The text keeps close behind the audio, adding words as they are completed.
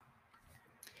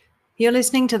You're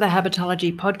listening to the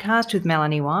Habitology podcast with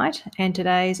Melanie White, and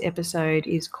today's episode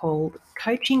is called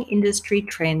Coaching Industry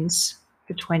Trends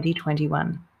for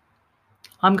 2021.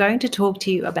 I'm going to talk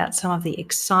to you about some of the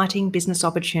exciting business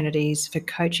opportunities for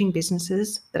coaching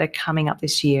businesses that are coming up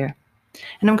this year.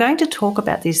 And I'm going to talk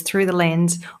about this through the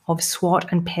lens of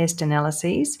SWOT and PEST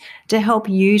analyses to help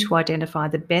you to identify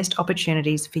the best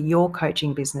opportunities for your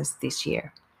coaching business this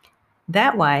year.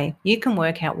 That way, you can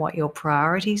work out what your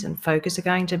priorities and focus are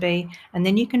going to be, and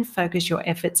then you can focus your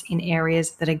efforts in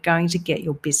areas that are going to get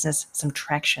your business some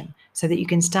traction so that you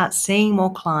can start seeing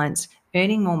more clients,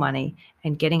 earning more money,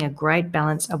 and getting a great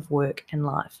balance of work and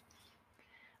life.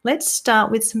 Let's start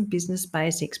with some business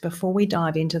basics before we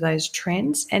dive into those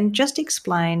trends and just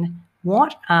explain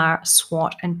what are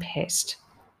SWOT and PEST.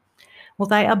 Well,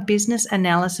 they are business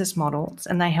analysis models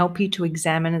and they help you to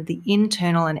examine the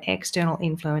internal and external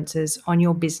influences on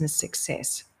your business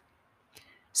success.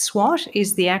 SWOT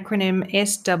is the acronym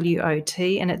SWOT,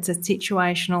 and it's a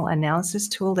situational analysis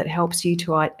tool that helps you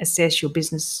to assess your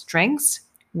business strengths,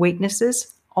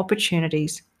 weaknesses,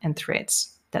 opportunities, and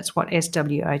threats. That's what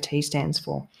SWOT stands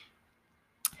for.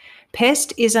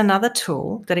 PEST is another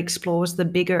tool that explores the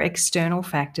bigger external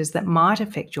factors that might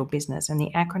affect your business, and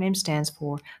the acronym stands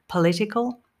for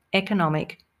political,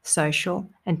 economic, social,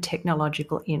 and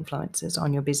technological influences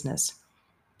on your business.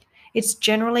 It's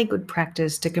generally good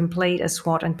practice to complete a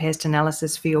SWOT and PEST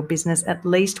analysis for your business at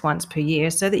least once per year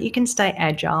so that you can stay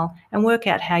agile and work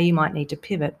out how you might need to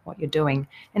pivot what you're doing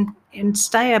and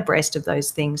stay abreast of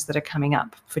those things that are coming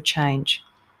up for change.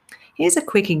 Here's a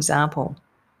quick example.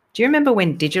 Do you remember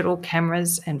when digital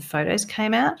cameras and photos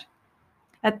came out?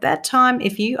 At that time,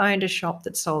 if you owned a shop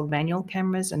that sold manual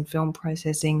cameras and film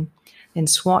processing, then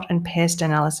SWOT and PEST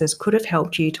analysis could have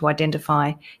helped you to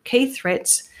identify key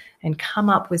threats and come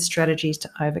up with strategies to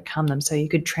overcome them so you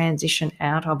could transition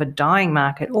out of a dying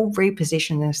market or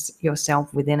reposition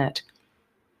yourself within it.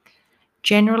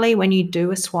 Generally, when you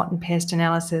do a SWOT and PEST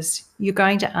analysis, you're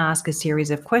going to ask a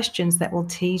series of questions that will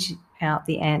tease out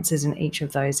the answers in each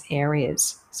of those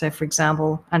areas. So, for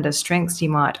example, under strengths, you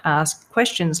might ask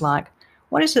questions like,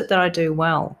 what is it that I do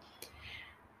well?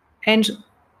 And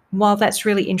while that's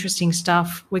really interesting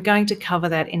stuff, we're going to cover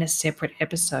that in a separate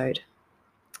episode.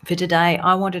 For today,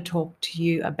 I want to talk to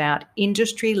you about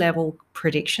industry level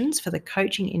predictions for the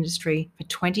coaching industry for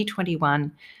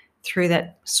 2021 through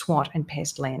that SWOT and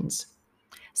PEST lens.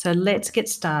 So let's get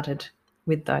started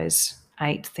with those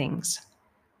 8 things.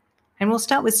 And we'll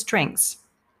start with strengths.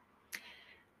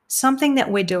 Something that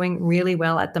we're doing really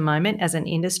well at the moment as an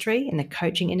industry, in the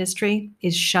coaching industry,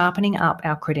 is sharpening up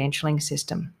our credentialing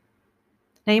system.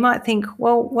 Now you might think,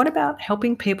 well, what about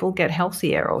helping people get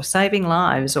healthier or saving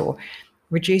lives or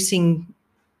reducing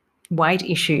weight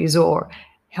issues or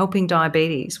helping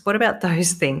diabetes? What about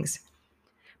those things?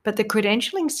 But the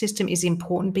credentialing system is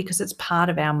important because it's part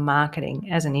of our marketing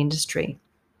as an industry.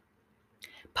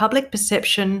 Public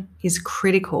perception is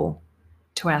critical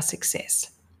to our success.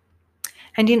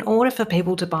 And in order for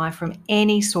people to buy from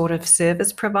any sort of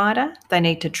service provider, they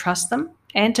need to trust them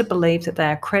and to believe that they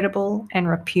are credible and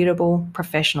reputable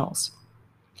professionals.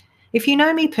 If you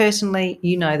know me personally,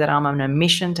 you know that I'm on a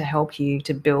mission to help you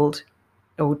to build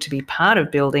or to be part of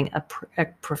building a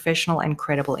professional and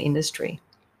credible industry.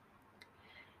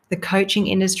 The coaching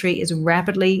industry is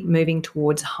rapidly moving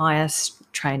towards higher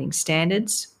training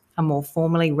standards, a more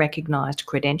formally recognised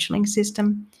credentialing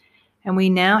system, and we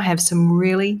now have some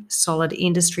really solid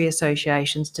industry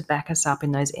associations to back us up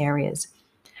in those areas.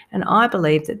 And I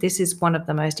believe that this is one of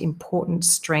the most important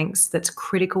strengths that's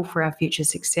critical for our future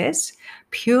success,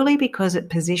 purely because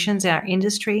it positions our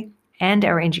industry and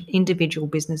our individual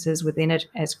businesses within it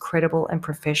as credible and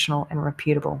professional and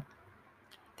reputable.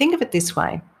 Think of it this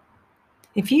way.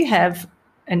 If you have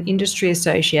an industry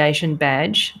association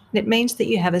badge, it means that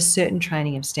you have a certain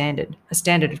a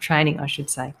standard of training, I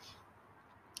should say.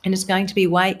 And it's going to be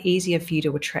way easier for you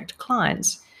to attract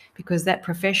clients because that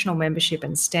professional membership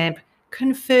and stamp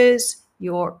confers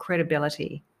your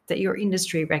credibility, that you're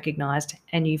industry recognised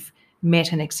and you've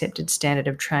met an accepted standard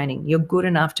of training. You're good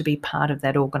enough to be part of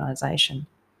that organisation.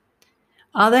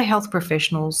 Other health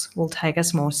professionals will take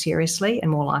us more seriously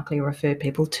and more likely refer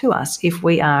people to us if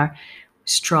we are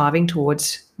striving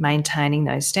towards maintaining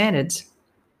those standards.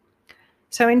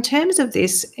 So in terms of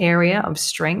this area of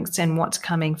strengths and what's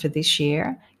coming for this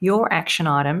year, your action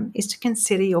item is to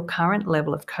consider your current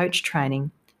level of coach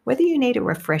training, whether you need a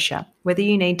refresher, whether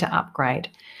you need to upgrade.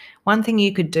 One thing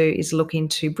you could do is look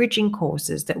into bridging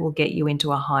courses that will get you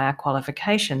into a higher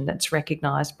qualification that's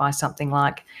recognised by something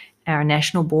like our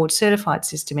National Board Certified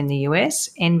System in the US,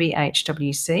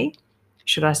 NBHWC,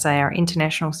 should I say our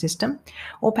international system,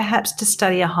 or perhaps to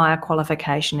study a higher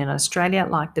qualification in Australia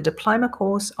like the diploma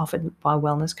course offered by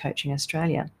Wellness Coaching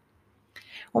Australia.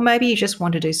 Or maybe you just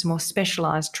want to do some more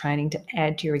specialised training to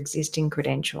add to your existing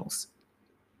credentials.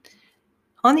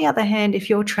 On the other hand, if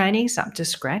your training's up to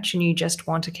scratch and you just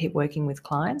want to keep working with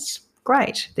clients,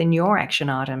 great. Then your action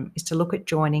item is to look at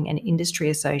joining an industry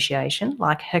association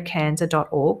like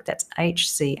hcanza.org, that's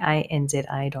HCANZA.org,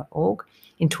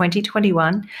 in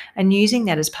 2021 and using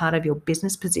that as part of your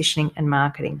business positioning and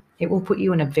marketing. It will put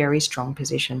you in a very strong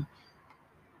position.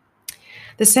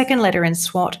 The second letter in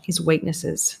SWOT is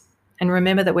weaknesses. And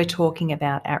remember that we're talking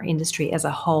about our industry as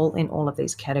a whole in all of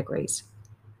these categories.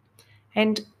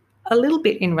 And a little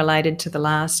bit in relation to the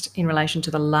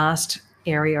last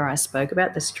area I spoke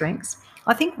about, the strengths,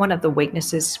 I think one of the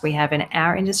weaknesses we have in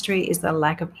our industry is the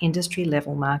lack of industry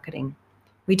level marketing.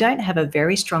 We don't have a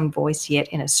very strong voice yet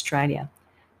in Australia,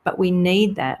 but we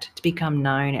need that to become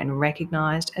known and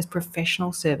recognised as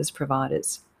professional service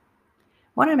providers.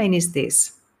 What I mean is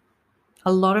this.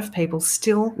 A lot of people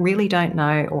still really don't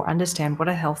know or understand what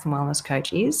a health and wellness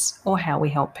coach is or how we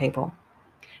help people.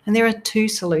 And there are two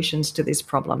solutions to this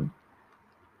problem.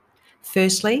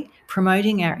 Firstly,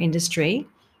 promoting our industry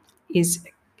is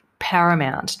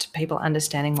paramount to people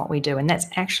understanding what we do, and that's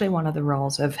actually one of the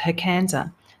roles of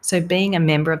HCANZA. So being a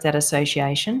member of that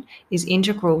association is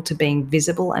integral to being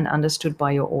visible and understood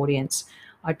by your audience.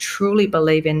 I truly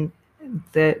believe in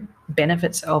the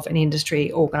benefits of an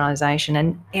industry organisation,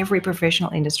 and every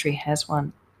professional industry has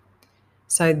one.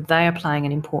 So they are playing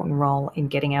an important role in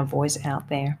getting our voice out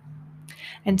there.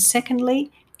 And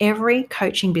secondly, every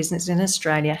coaching business in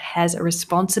Australia has a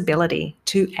responsibility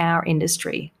to our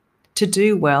industry to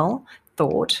do well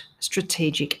thought,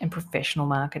 strategic and professional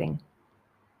marketing.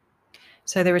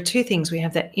 So there are two things. We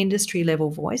have that industry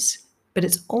level voice, but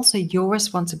it's also your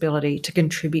responsibility to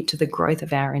contribute to the growth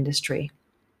of our industry.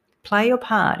 Play your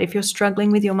part. If you're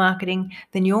struggling with your marketing,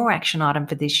 then your action item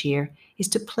for this year is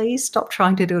to please stop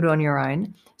trying to do it on your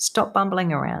own. Stop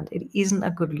bumbling around. It isn't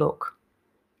a good look.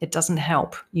 It doesn't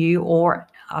help you or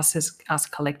us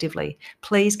collectively.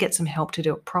 Please get some help to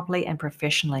do it properly and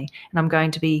professionally. And I'm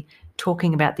going to be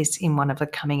talking about this in one of the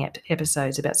coming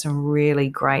episodes about some really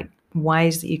great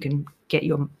ways that you can get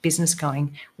your business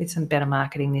going with some better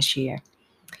marketing this year.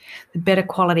 The better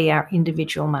quality our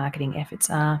individual marketing efforts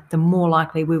are, the more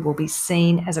likely we will be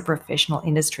seen as a professional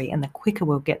industry and the quicker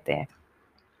we'll get there.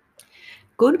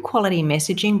 Good quality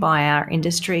messaging by our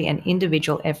industry and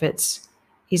individual efforts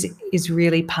is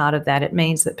really part of that. It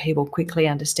means that people quickly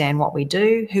understand what we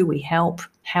do, who we help,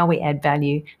 how we add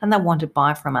value, and they want to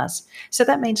buy from us. So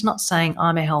that means not saying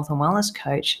I'm a health and wellness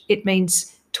coach. It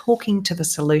means talking to the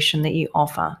solution that you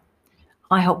offer.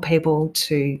 I help people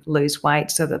to lose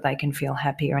weight so that they can feel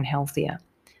happier and healthier.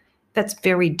 That's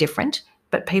very different,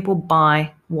 but people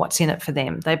buy what's in it for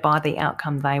them. They buy the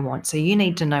outcome they want. So you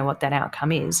need to know what that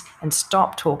outcome is and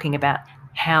stop talking about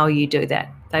how you do that.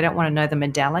 They don't want to know the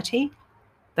modality.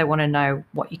 They want to know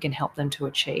what you can help them to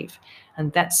achieve.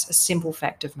 And that's a simple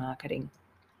fact of marketing.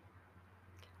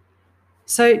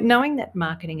 So knowing that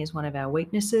marketing is one of our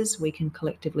weaknesses, we can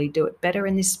collectively do it better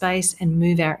in this space and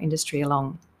move our industry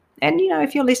along. And,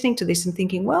 if you're listening to this and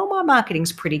thinking, well, my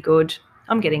marketing's pretty good,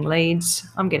 I'm getting leads,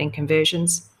 I'm getting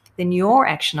conversions, then your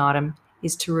action item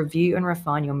is to review and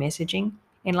refine your messaging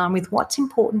in line with what's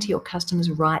important to your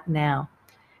customers right now,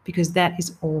 because that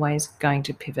is always going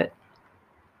to pivot,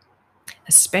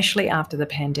 especially after the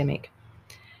pandemic.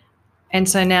 And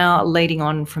so now leading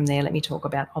on from there, let me talk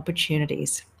about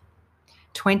opportunities.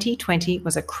 2020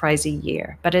 was a crazy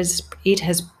year, but it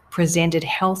has presented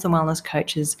health and wellness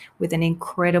coaches with an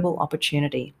incredible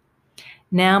opportunity.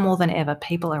 Now more than ever,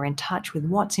 people are in touch with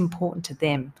what's important to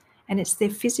them, and it's their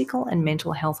physical and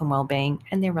mental health and well-being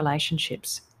and their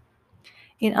relationships.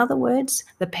 In other words,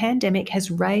 the pandemic has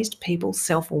raised people's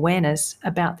self-awareness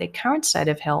about their current state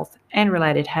of health and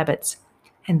related habits,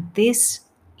 and this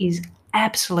is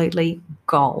absolutely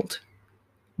gold.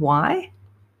 Why?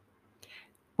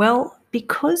 Well,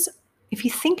 because if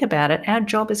you think about it, our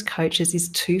job as coaches is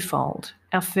twofold.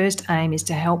 Our first aim is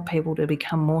to help people to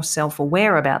become more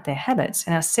self-aware about their habits,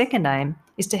 and our second aim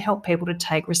is to help people to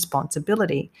take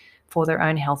responsibility for their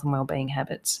own health and well-being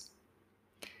habits.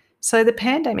 So the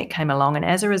pandemic came along, and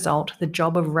as a result, the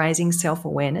job of raising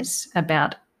self-awareness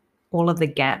about all of the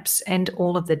gaps and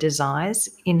all of the desires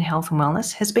in health and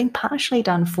wellness has been partially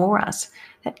done for us.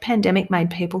 That pandemic made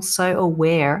people so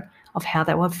aware of how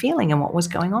they were feeling and what was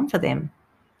going on for them.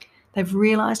 They've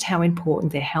realised how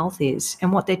important their health is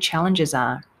and what their challenges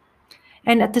are.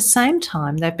 And at the same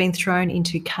time, they've been thrown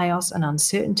into chaos and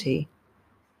uncertainty.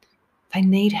 They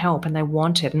need help and they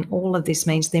want it, and all of this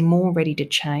means they're more ready to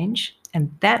change,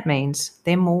 and that means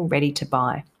they're more ready to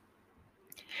buy.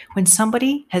 When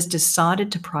somebody has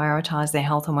decided to prioritize their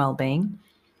health and well-being,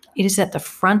 it is at the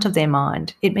front of their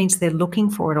mind. It means they're looking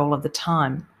for it all of the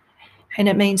time. And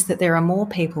it means that there are more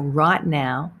people right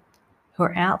now who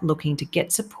are out looking to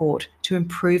get support to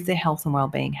improve their health and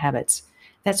well-being habits.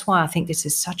 That's why I think this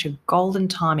is such a golden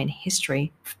time in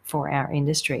history for our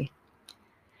industry.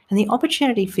 And the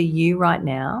opportunity for you right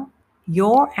now,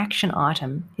 your action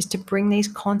item, is to bring these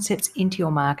concepts into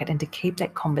your market and to keep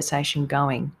that conversation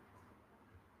going.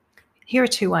 Here are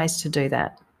 2 ways to do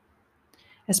that.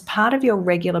 As part of your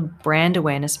regular brand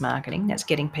awareness marketing, that's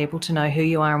getting people to know who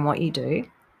you are and what you do,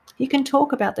 you can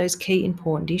talk about those key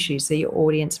important issues that your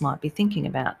audience might be thinking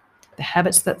about. The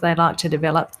habits that they like to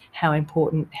develop, how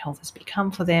important health has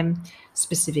become for them,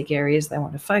 specific areas they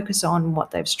want to focus on,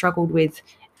 what they've struggled with,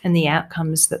 and the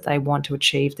outcomes that they want to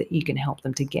achieve that you can help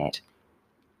them to get.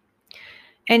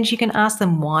 And you can ask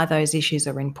them why those issues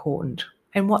are important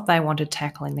and what they want to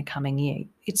tackle in the coming year.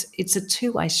 It's a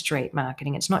two-way street,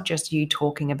 marketing. It's not just you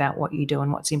talking about what you do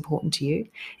and what's important to you.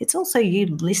 It's also you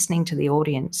listening to the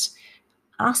audience,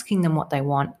 asking them what they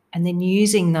want, and then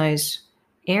using those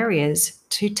areas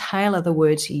to tailor the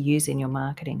words you use in your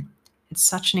marketing. It's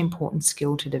such an important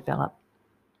skill to develop.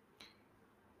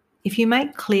 If you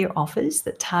make clear offers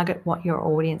that target what your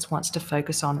audience wants to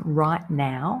focus on right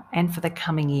now and for the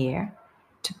coming year,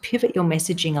 to pivot your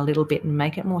messaging a little bit and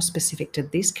make it more specific to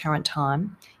this current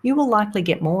time, you will likely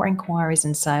get more inquiries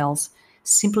and sales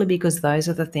simply because those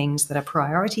are the things that are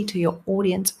priority to your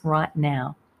audience right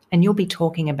now. And you'll be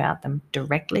talking about them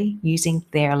directly using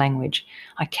their language.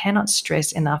 I cannot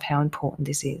stress enough how important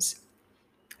this is.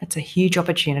 It's a huge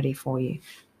opportunity for you.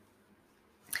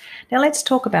 Now let's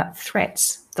talk about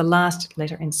threats, the last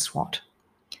letter in SWOT.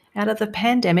 Out of the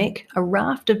pandemic, a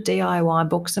raft of DIY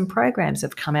books and programs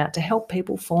have come out to help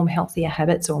people form healthier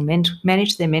habits or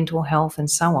manage their mental health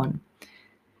and so on.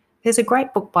 There's a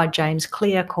great book by James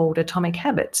Clear called Atomic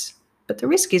Habits, but the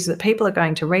risk is that people are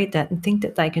going to read that and think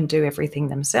that they can do everything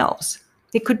themselves.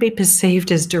 It could be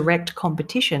perceived as direct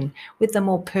competition with the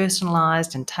more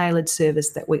personalised and tailored service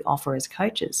that we offer as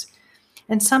coaches.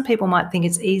 And some people might think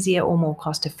it's easier or more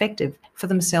cost-effective for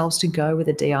themselves to go with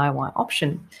a DIY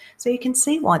option. So you can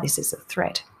see why this is a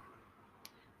threat.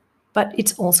 But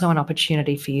it's also an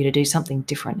opportunity for you to do something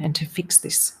different and to fix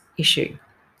this issue.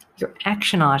 Your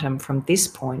action item from this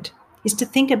point is to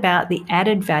think about the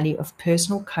added value of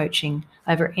personal coaching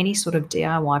over any sort of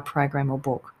DIY program or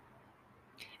book.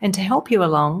 And to help you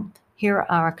along, here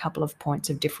are a couple of points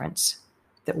of difference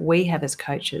that we have as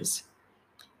coaches.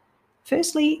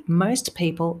 Firstly, most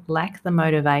people lack the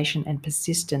motivation and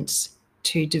persistence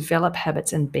to develop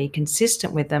habits and be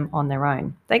consistent with them on their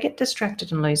own. They get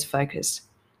distracted and lose focus.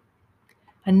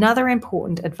 Another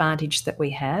important advantage that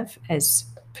we have as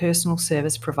personal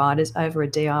service providers over a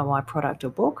DIY product or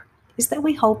book is that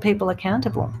we hold people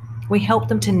accountable. We help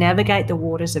them to navigate the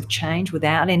waters of change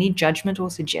without any judgment or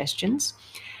suggestions,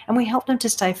 and we help them to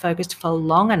stay focused for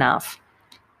long enough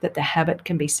that the habit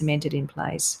can be cemented in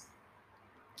place.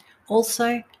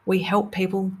 Also, we help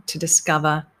people to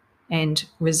discover and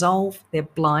resolve their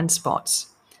blind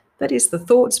spots. That is, the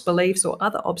thoughts, beliefs, or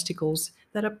other obstacles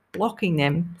that are blocking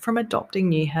them from adopting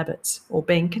new habits or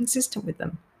being consistent with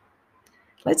them.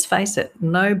 Let's face it,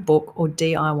 no book or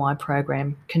DIY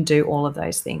program can do all of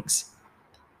those things.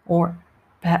 Or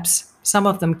perhaps some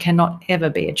of them cannot ever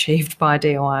be achieved by a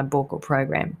DIY book or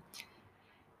program.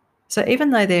 So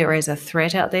even though there is a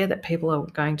threat out there that people are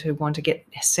going to want to get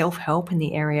self-help in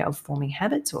the area of forming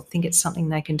habits or think it's something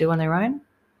they can do on their own,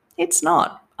 it's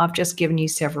not. I've just given you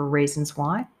several reasons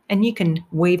why, and you can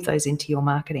weave those into your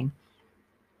marketing.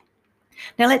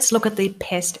 Now let's look at the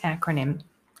PEST acronym.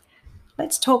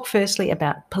 Let's talk firstly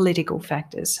about political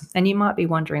factors. And you might be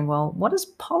wondering, well, what does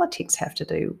politics have to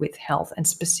do with health and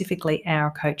specifically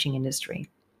our coaching industry?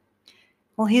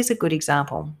 Well, here's a good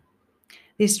example.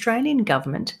 The Australian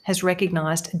government has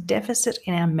recognised a deficit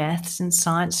in our maths and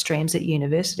science streams at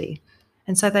university.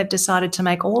 And so they've decided to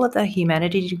make all of the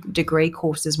humanities degree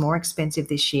courses more expensive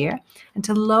this year and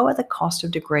to lower the cost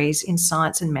of degrees in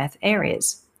science and math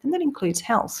areas. And that includes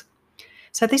health.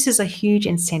 So this is a huge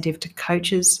incentive to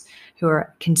coaches who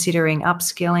are considering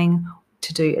upskilling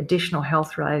to do additional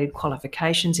health-related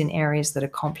qualifications in areas that are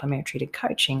complementary to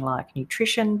coaching, like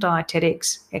nutrition,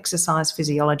 dietetics, exercise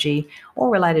physiology, or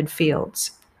related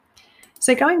fields.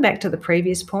 So going back to the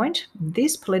previous point,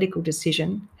 this political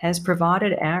decision has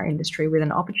provided our industry with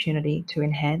an opportunity to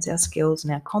enhance our skills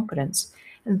and our competence,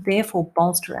 and therefore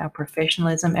bolster our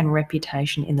professionalism and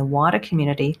reputation in the wider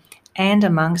community and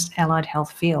amongst allied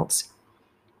health fields.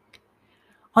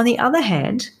 On the other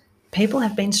hand, people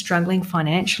have been struggling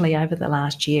financially over the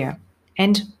last year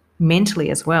and mentally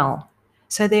as well.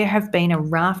 So there have been a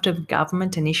raft of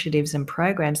government initiatives and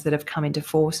programs that have come into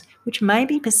force, which may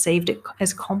be perceived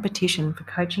as competition for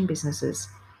coaching businesses.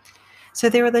 So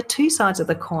there are the two sides of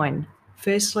the coin.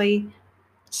 Firstly,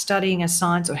 studying a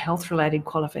science or health related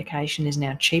qualification is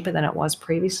now cheaper than it was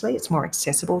previously. It's more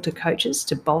accessible to coaches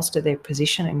to bolster their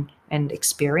position and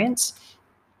experience.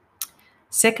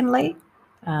 Secondly,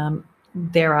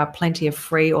 there are plenty of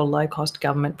free or low cost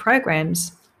government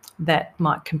programs that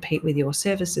might compete with your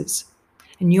services.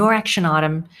 And your action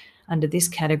item under this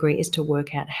category is to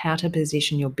work out how to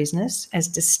position your business as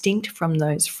distinct from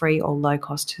those free or low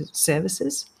cost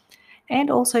services, and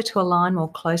also to align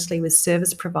more closely with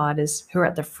service providers who are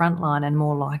at the front line and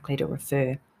more likely to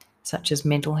refer, such as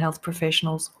mental health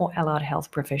professionals or allied health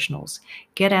professionals.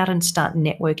 Get out and start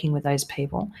networking with those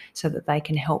people so that they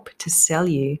can help to sell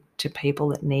you to people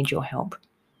that need your help.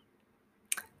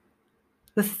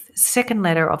 The second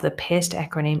letter of the PEST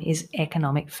acronym is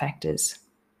economic factors.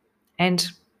 And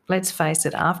let's face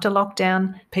it, after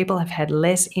lockdown, people have had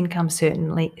less income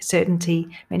certainty.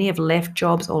 Many have left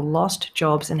jobs or lost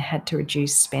jobs and had to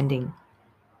reduce spending.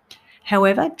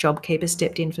 However, JobKeeper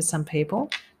stepped in for some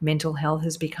people. Mental health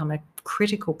has become a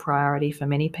critical priority for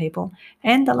many people.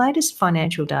 And the latest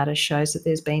financial data shows that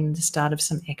there's been the start of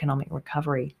some economic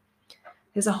recovery.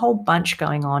 There's a whole bunch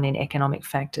going on in economic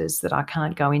factors that I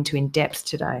can't go into in depth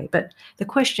today. But the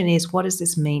question is, what does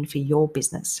this mean for your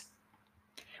business?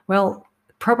 Well,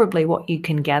 probably what you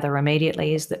can gather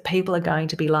immediately is that people are going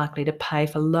to be likely to pay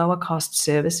for lower cost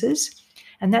services.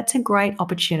 And that's a great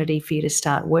opportunity for you to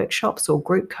start workshops or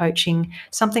group coaching,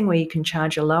 something where you can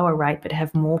charge a lower rate but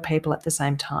have more people at the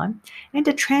same time, and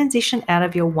to transition out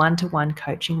of your one-to-one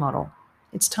coaching model.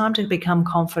 It's time to become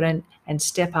confident and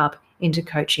step up into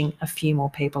coaching a few more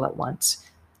people at once.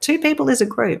 2 people is a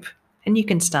group, and you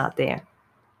can start there.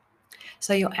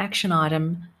 So your action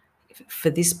item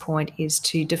for this point is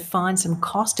to define some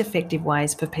cost-effective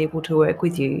ways for people to work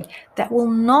with you that will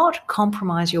not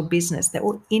compromise your business, that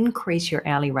will increase your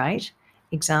hourly rate.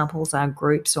 Examples are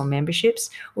groups or memberships,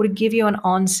 or to give you an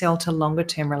on-sell to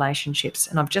longer-term relationships.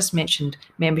 And I've just mentioned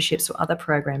memberships or other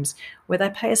programs where they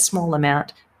pay a small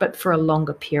amount, but for a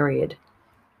longer period,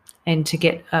 and to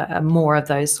get more of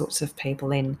those sorts of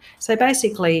people in. So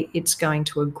basically, it's going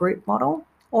to a group model,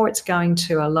 or it's going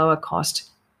to a lower cost,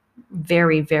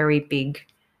 very, very big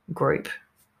group,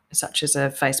 such as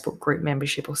a Facebook group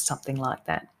membership or something like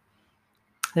that.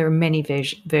 There are many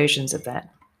versions of that.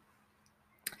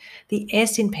 The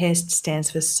S in PEST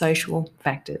stands for social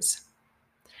factors.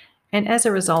 And as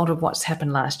a result of what's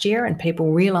happened last year and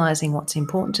people realising what's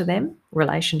important to them,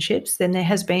 relationships, then there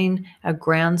has been a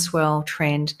groundswell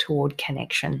trend toward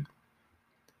connection.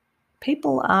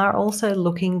 People are also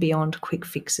looking beyond quick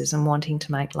fixes and wanting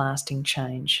to make lasting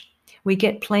change. We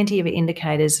get plenty of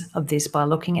indicators of this by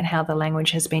looking at how the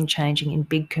language has been changing in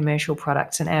big commercial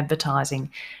products and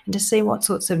advertising, and to see what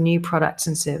sorts of new products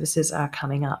and services are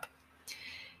coming up.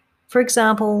 For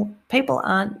example, people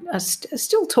are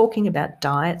still talking about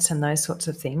diets and those sorts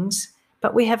of things,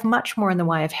 but we have much more in the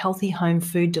way of healthy home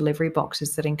food delivery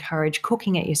boxes that encourage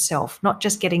cooking it yourself, not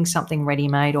just getting something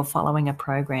ready-made or following a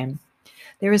program.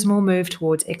 There is more move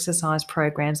towards exercise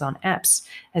programs on apps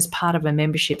as part of a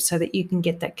membership so that you can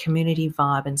get that community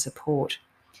vibe and support.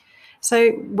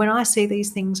 So when I see these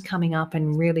things coming up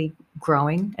and really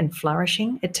growing and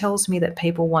flourishing, it tells me that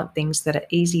people want things that are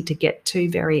easy to get to,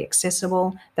 very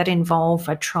accessible, that involve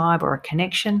a tribe or a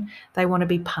connection. They want to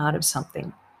be part of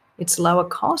something. It's lower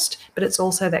cost, but it's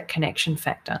also that connection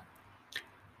factor.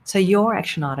 So your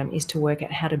action item is to work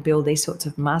out how to build these sorts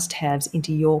of must-haves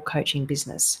into your coaching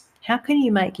business. How can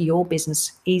you make your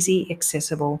business easy,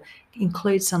 accessible,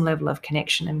 include some level of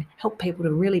connection, and help people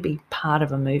to really be part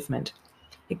of a movement?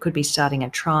 It could be starting a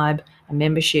tribe, a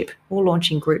membership, or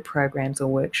launching group programs or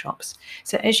workshops.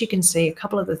 So as you can see, a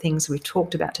couple of the things we've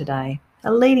talked about today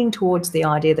are leading towards the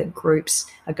idea that groups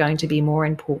are going to be more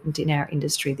important in our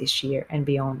industry this year and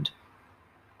beyond.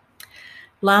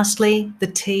 Lastly, the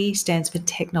T stands for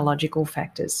technological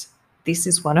factors. This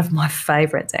is one of my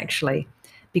favourites actually,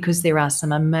 because there are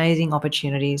some amazing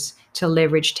opportunities to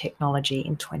leverage technology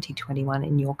in 2021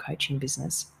 in your coaching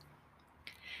business.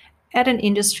 At an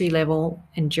industry level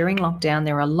and during lockdown,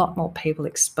 there are a lot more people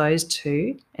exposed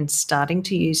to and starting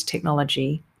to use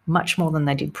technology much more than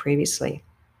they did previously.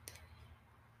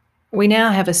 We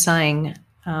now have a saying,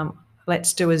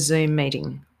 let's do a Zoom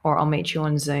meeting, or I'll meet you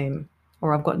on Zoom,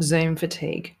 or I've got Zoom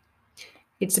fatigue.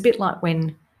 It's a bit like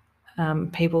when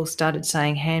people started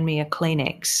saying, hand me a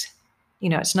Kleenex. You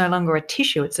know, it's no longer a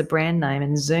tissue, it's a brand name,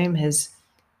 and Zoom has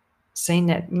seen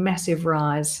that massive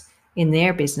rise in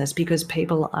their business because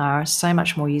people are so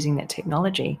much more using that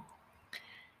technology.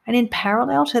 And in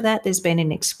parallel to that, there's been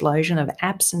an explosion of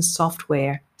apps and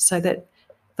software so that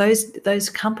those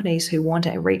companies who want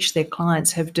to reach their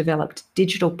clients have developed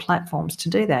digital platforms to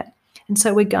do that. And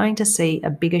so we're going to see a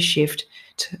bigger shift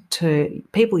to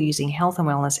people using health and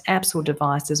wellness apps or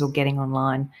devices or getting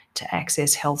online to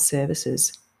access health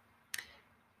services.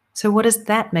 So what does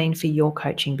that mean for your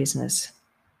coaching business?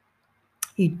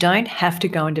 You don't have to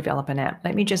go and develop an app.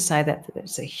 Let me just say that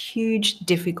it's a huge,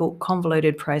 difficult,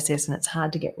 convoluted process and it's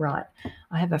hard to get right.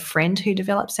 I have a friend who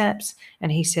develops apps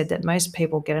and he said that most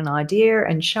people get an idea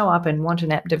and show up and want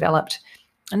an app developed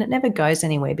and it never goes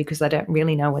anywhere because they don't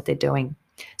really know what they're doing.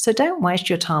 So don't waste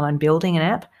your time on building an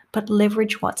app, but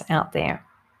leverage what's out there.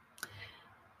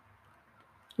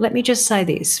 Let me just say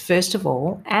this. First of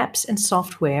all, apps and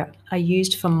software are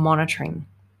used for monitoring.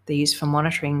 They're used for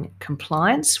monitoring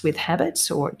compliance with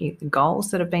habits or goals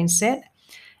that have been set,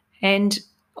 and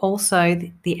also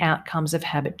the outcomes of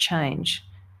habit change.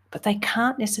 But they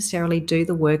can't necessarily do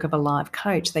the work of a live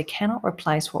coach. They cannot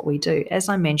replace what we do, as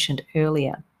I mentioned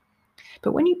earlier.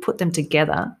 But when you put them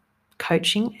together,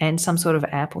 coaching and some sort of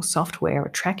app or software or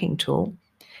tracking tool,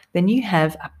 then you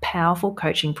have a powerful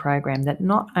coaching program that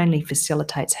not only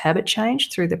facilitates habit change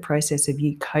through the process of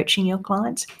you coaching your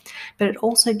clients, but it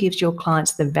also gives your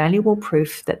clients the valuable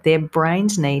proof that their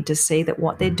brains need to see that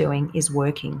what they're doing is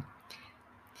working.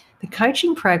 The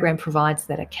coaching program provides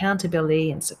that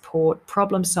accountability and support,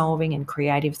 problem solving and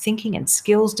creative thinking and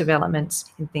skills developments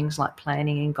in things like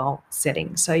planning and goal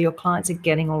setting. So your clients are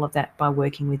getting all of that by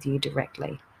working with you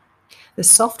directly. The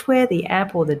software, the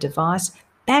app or the device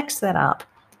backs that up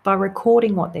by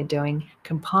recording what they're doing,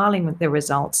 compiling the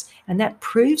results, and that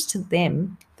proves to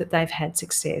them that they've had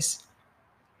success.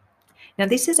 Now,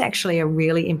 this is actually a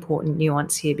really important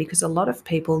nuance here because a lot of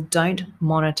people don't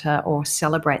monitor or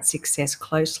celebrate success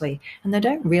closely, and they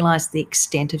don't realize the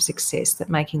extent of success that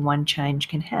making one change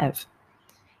can have.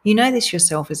 You know this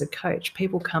yourself as a coach.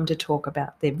 People come to talk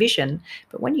about their vision,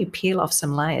 but when you peel off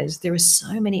some layers, there are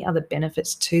so many other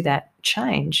benefits to that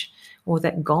change or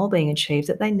that goal being achieved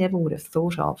that they never would have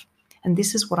thought of. And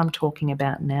this is what I'm talking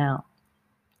about now.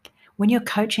 When you're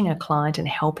coaching a client and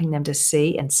helping them to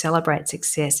see and celebrate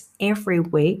success every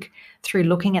week through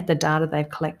looking at the data they've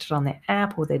collected on their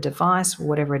app or their device or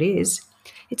whatever it is,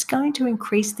 it's going to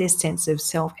increase their sense of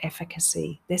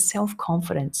self-efficacy, their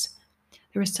self-confidence,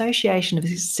 their association of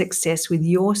success with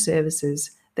your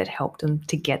services that help them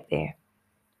to get there.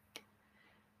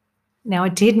 Now, I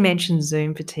did mention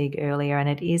Zoom fatigue earlier, and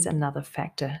it is another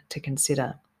factor to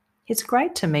consider. It's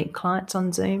great to meet clients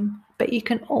on Zoom, but you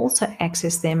can also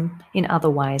access them in other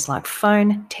ways like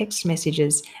phone, text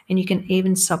messages, and you can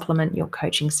even supplement your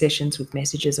coaching sessions with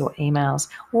messages or emails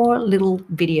or little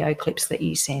video clips that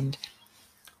you send.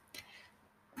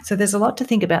 So there's a lot to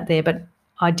think about there, but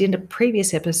I did a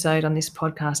previous episode on this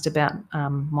podcast about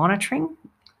monitoring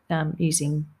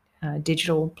using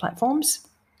digital platforms.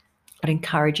 I'd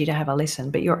encourage you to have a listen.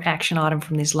 But your action item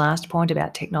from this last point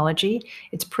about technology,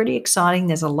 it's pretty exciting.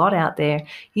 There's a lot out there.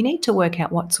 You need to work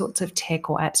out what sorts of tech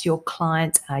or apps your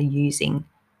clients are using.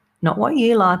 Not what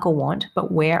you like or want,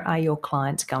 but where are your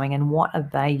clients going and what are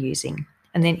they using?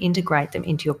 And then integrate them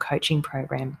into your coaching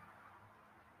program.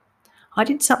 I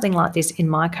did something like this in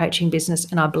my coaching business,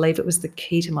 and I believe it was the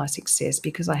key to my success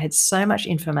because I had so much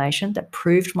information that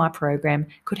proved my program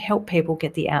could help people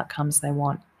get the outcomes they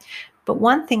want. But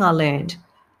one thing I learned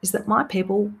is that my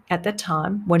people at that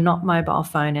time were not mobile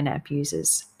phone and app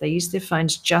users. They used their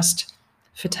phones just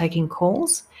for taking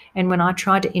calls. And when I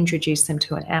tried to introduce them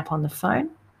to an app on the phone,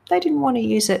 they didn't want to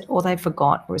use it or they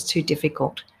forgot or it was too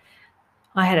difficult.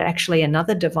 I had actually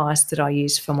another device that I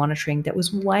used for monitoring that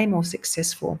was way more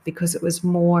successful because it was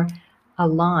more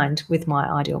aligned with my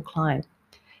ideal client.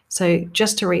 So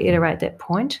just to reiterate that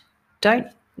point, don't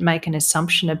make an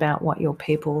assumption about what your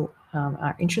people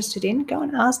are interested in. Go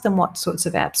and ask them what sorts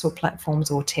of apps or platforms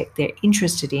or tech they're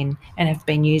interested in and have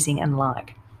been using and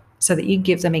like, so that you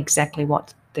give them exactly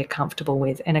what they're comfortable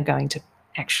with and are going to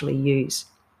actually use.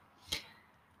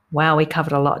 Wow, we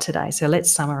covered a lot today, so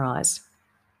let's summarize.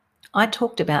 I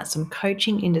talked about some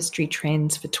coaching industry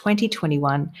trends for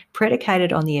 2021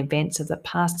 predicated on the events of the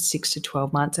past 6 to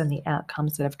 12 months and the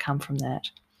outcomes that have come from that.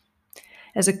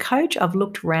 As a coach, I've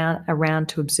looked around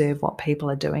to observe what people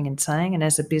are doing and saying, and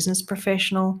as a business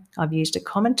professional, I've used a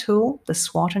common tool, the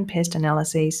SWOT and PEST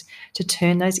analyses, to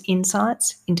turn those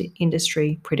insights into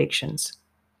industry predictions.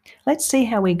 Let's see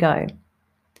how we go.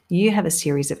 You have a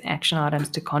series of action items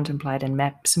to contemplate and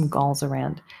map some goals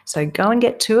around. So go and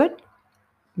get to it.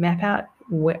 Map out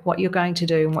what you're going to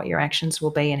do and what your actions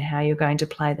will be and how you're going to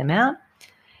play them out.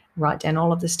 Write down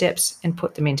all of the steps and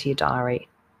put them into your diary.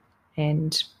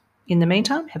 And in the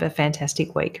meantime, have a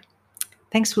fantastic week.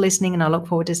 Thanks for listening, and I look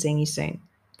forward to seeing you soon.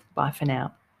 Bye for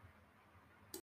now.